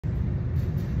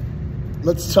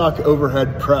let's talk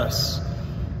overhead press.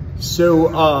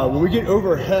 So when we get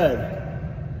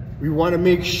overhead, we want to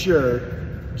make sure,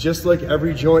 just like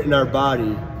every joint in our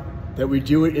body, that we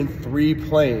do it in 3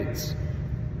 planes.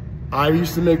 I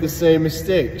used to make the same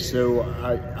mistake, so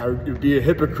it would be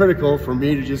hypocritical for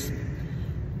me to just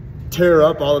tear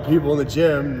up all the people in the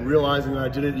gym, realizing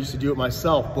that I used to do it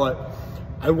myself. But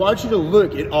I want you to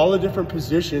look at all the different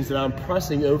positions that I'm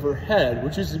pressing overhead,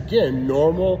 which is, again,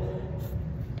 normal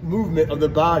movement of the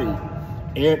body.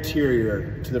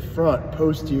 Anterior to the front,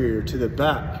 posterior to the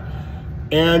back.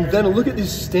 And then look at these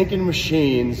stinking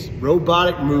machines,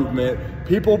 robotic movement.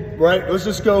 People, right, let's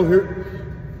just go here.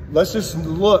 Let's just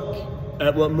look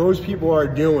at what most people are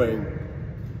doing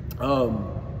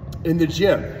in the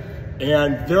gym.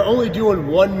 And they're only doing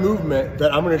one movement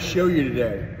that I'm gonna show you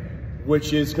today,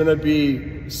 which is gonna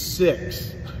be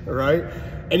 6, right?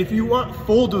 And if you want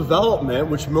full development,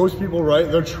 which most people, right,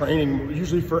 they're training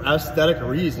usually for aesthetic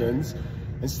reasons,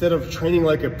 instead of training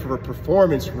like for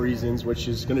performance reasons, which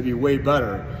is gonna be way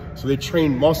better. So they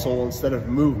train muscle instead of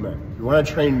movement. You wanna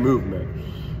train movement,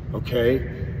 okay?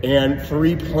 And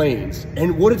 3 planes.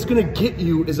 And what it's gonna get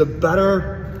you is a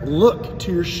better look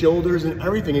to your shoulders and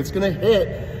everything. It's gonna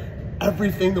hit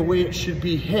everything the way it should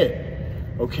be hit,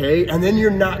 okay? And then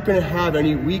you're not gonna have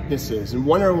any weaknesses and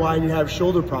wonder why you have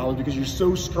shoulder problems, because you're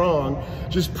so strong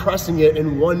just pressing it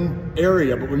in one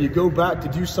area. But when you go back to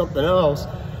do something else,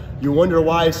 you wonder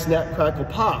why snap, crackle,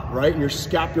 pop, right? And your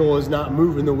scapula is not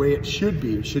moving the way it should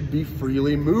be. It should be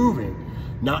freely moving,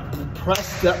 not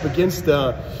pressed up against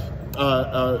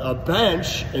a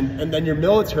bench and then you're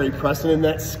military pressing and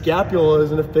that scapula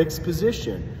is in a fixed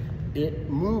position.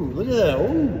 It moves. Look at that.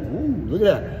 Ooh, look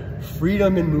at that.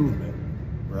 Freedom in movement,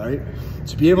 right?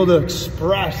 To be able to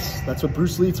express, that's what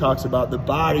Bruce Lee talks about, the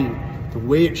body, the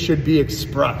way it should be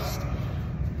expressed.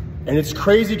 And it's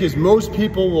crazy because most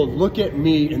people will look at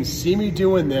me and see me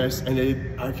doing this, and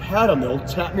I've had them, they'll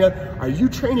tap me up. Are you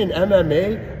training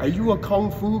MMA? Are you a Kung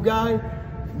Fu guy?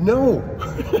 No.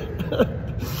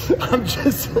 I'm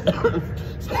just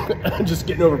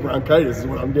getting over bronchitis is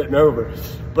what I'm getting over.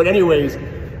 But anyways,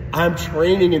 I'm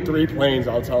training in 3 planes,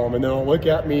 I'll tell them, and they'll look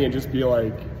at me and just be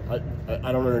like,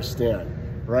 I don't understand,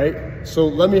 right? So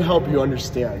let me help you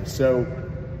understand. So,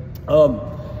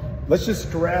 let's just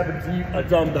grab a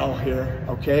dumbbell here,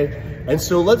 okay? And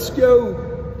so let's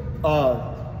go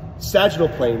sagittal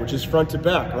plane, which is front to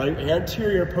back, right?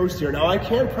 Anterior, posterior. Now I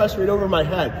can press right over my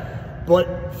head,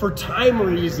 but for time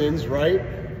reasons, right?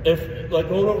 If like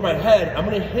going over my head, I'm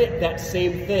gonna hit that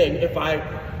same thing if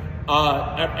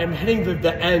I'm hitting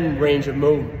the end range of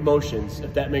motions,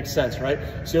 if that makes sense, right?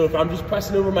 So if I'm just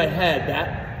pressing over my head,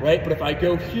 that, right? But if I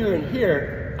go here and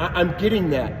here, I'm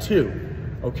getting that too,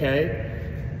 okay?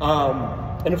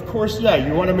 And of course, yeah,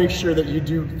 you want to make sure that you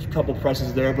do a couple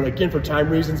presses there, but again, for time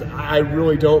reasons, I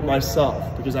really don't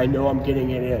myself because I know I'm getting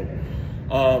it in.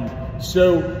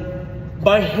 So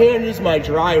my hand is my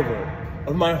driver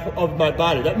of my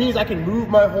body. That means I can move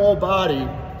my whole body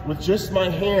with just my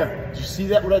hand. Do you see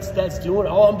that? What that's doing?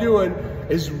 All I'm doing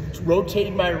is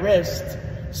rotating my wrist,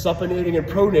 supinating and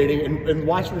pronating, and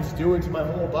watch what it's doing to my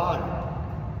whole body.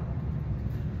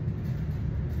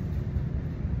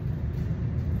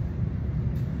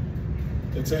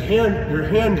 It's your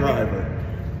hand driver,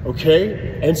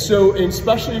 okay? And so, and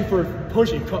especially for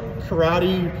pushing,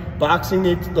 karate, boxing,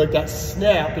 like that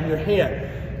snap in your hand.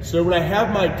 So when I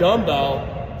have my dumbbell,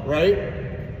 right,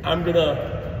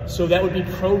 so that would be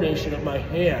pronation of my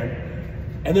hand.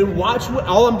 And then watch what,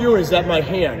 all I'm doing is at my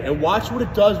hand, and watch what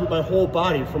it does with my whole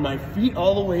body, from my feet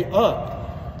all the way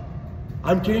up.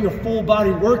 I'm getting a full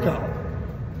body workout.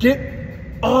 Get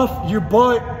off your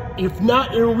butt. If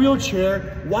not in a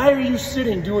wheelchair, why are you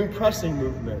sitting doing pressing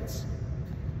movements?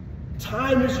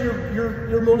 Time is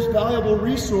your most valuable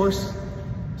resource.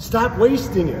 Stop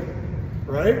wasting it,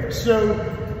 right? So,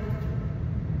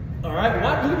 all right,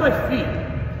 look at my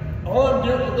feet. All I'm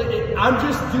doing, I'm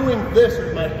just doing this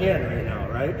with my hand right now,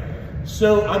 right?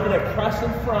 So I'm gonna press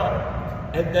in front,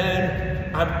 and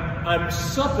then I'm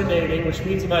supinating, which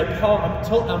means my palm,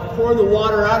 I'm pouring the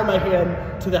water out of my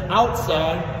hand to the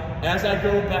outside as I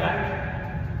go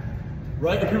back,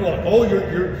 right? And people are like, oh,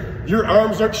 your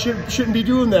arms shouldn't be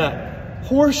doing that.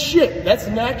 Horse shit, that's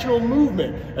natural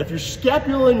movement. If your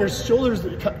scapula and your shoulders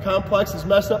complex is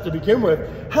messed up to begin with,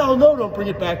 hell no, don't bring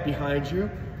it back behind you.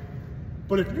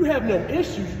 But if you have no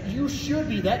issues, you should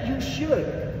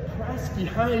press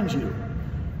behind you.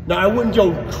 Now, I wouldn't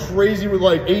go crazy with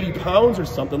like 80 pounds or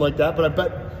something like that, but I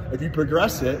bet if you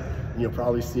progress it, you'll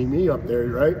probably see me up there,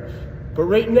 right? But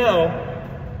right now,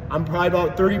 I'm probably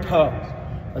about 30 pounds.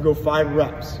 I go 5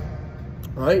 reps,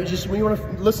 all right? Just when you want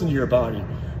to listen to your body.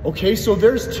 Okay, so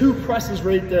there's 2 presses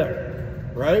right there,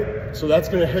 right? So that's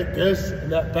gonna hit this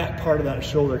and that back part of that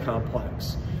shoulder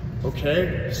complex.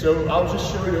 Okay, so I'll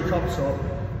just show you a couple. So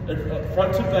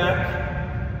front to back.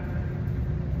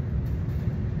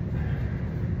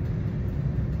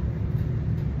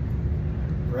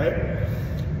 Right?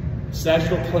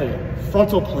 Sagittal plane,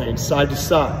 frontal plane, side to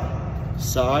side,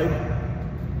 side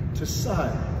to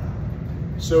side.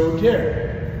 So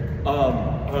again,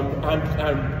 I'm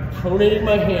pronating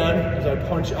my hand as I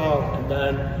punch out, and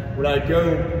then when I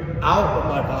go out of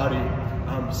my body,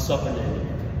 I'm supinating.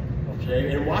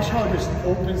 Okay, and watch how it just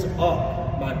opens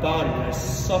up my body when I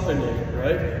supinate,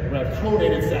 right? When I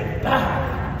pronate, it's that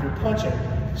bah, you're punching.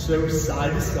 So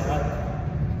side to side.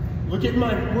 Look at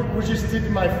what we just did to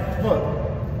my foot,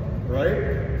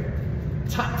 right?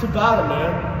 Top to bottom,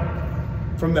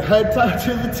 man. From the head top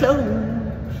to the toe.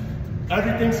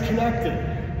 Everything's connected.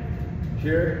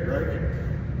 Here, right?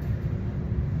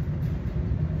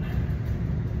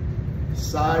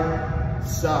 Side,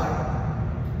 side.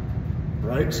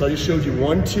 Right? So I just showed you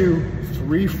 1, 2,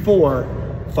 3, 4,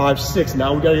 5, 6.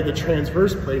 Now we gotta get the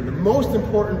transverse plane. The most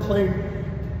important plane,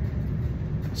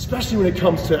 especially when it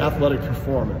comes to athletic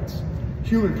performance,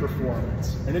 human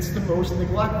performance, and it's the most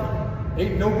neglected.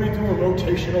 Ain't nobody doing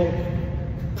rotational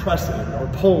pressing or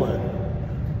pulling.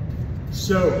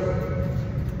 So,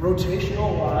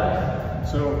 rotational wise,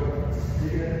 so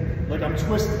like I'm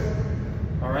twisting,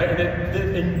 all right?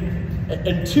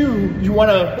 And 2, you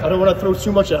wanna, I don't wanna throw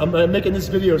too much, I'm making this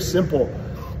video simple,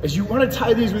 is you wanna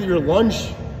tie these with your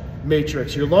lunge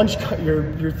matrix, your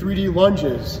 3D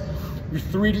lunges,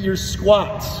 your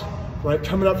squats, right?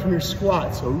 Coming up from your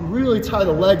squats. So really tie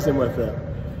the legs in with it.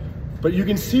 But you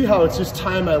can see how it's just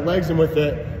tying my legs in with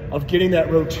it, of getting that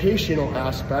rotational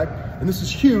aspect. And this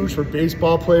is huge for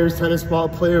baseball players, tennis ball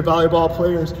players, volleyball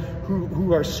players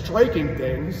who are striking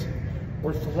things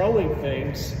or throwing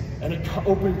things, and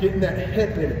getting that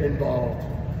hip involved,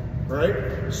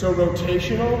 right? So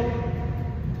rotational,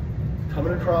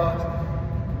 coming across,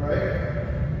 right?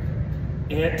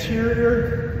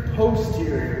 Anterior,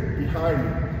 posterior, behind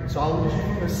me. So I'll look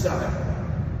from the side,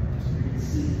 so you can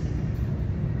see.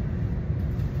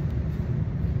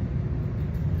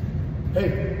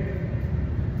 Hey,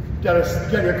 got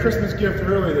your Christmas gift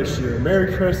early this year.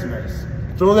 Merry Christmas.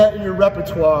 Throw that in your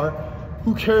repertoire.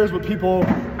 Who cares what people,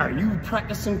 are you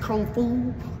practicing Kung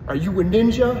Fu? Are you a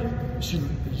ninja? You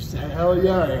say, hell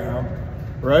yeah, I am,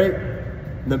 right?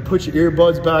 And then put your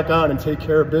earbuds back on and take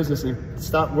care of business and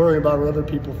stop worrying about what other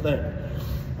people think,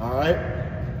 all right?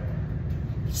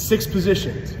 6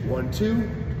 positions, 1, 2,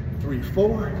 3,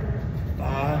 4,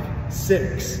 5,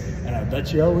 6. And I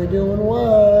bet you're only doing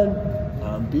 1.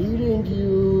 I'm beating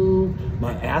you.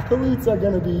 My athletes are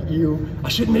gonna beat you.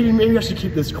 Maybe I should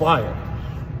keep this quiet,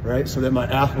 right? So that my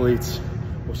athletes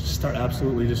will start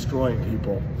absolutely destroying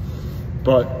people.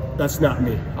 But that's not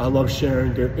me. I love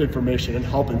sharing good information and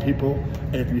helping people.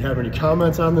 And if you have any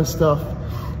comments on this stuff,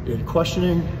 any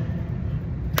questioning,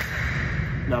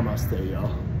 namaste,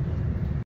 y'all.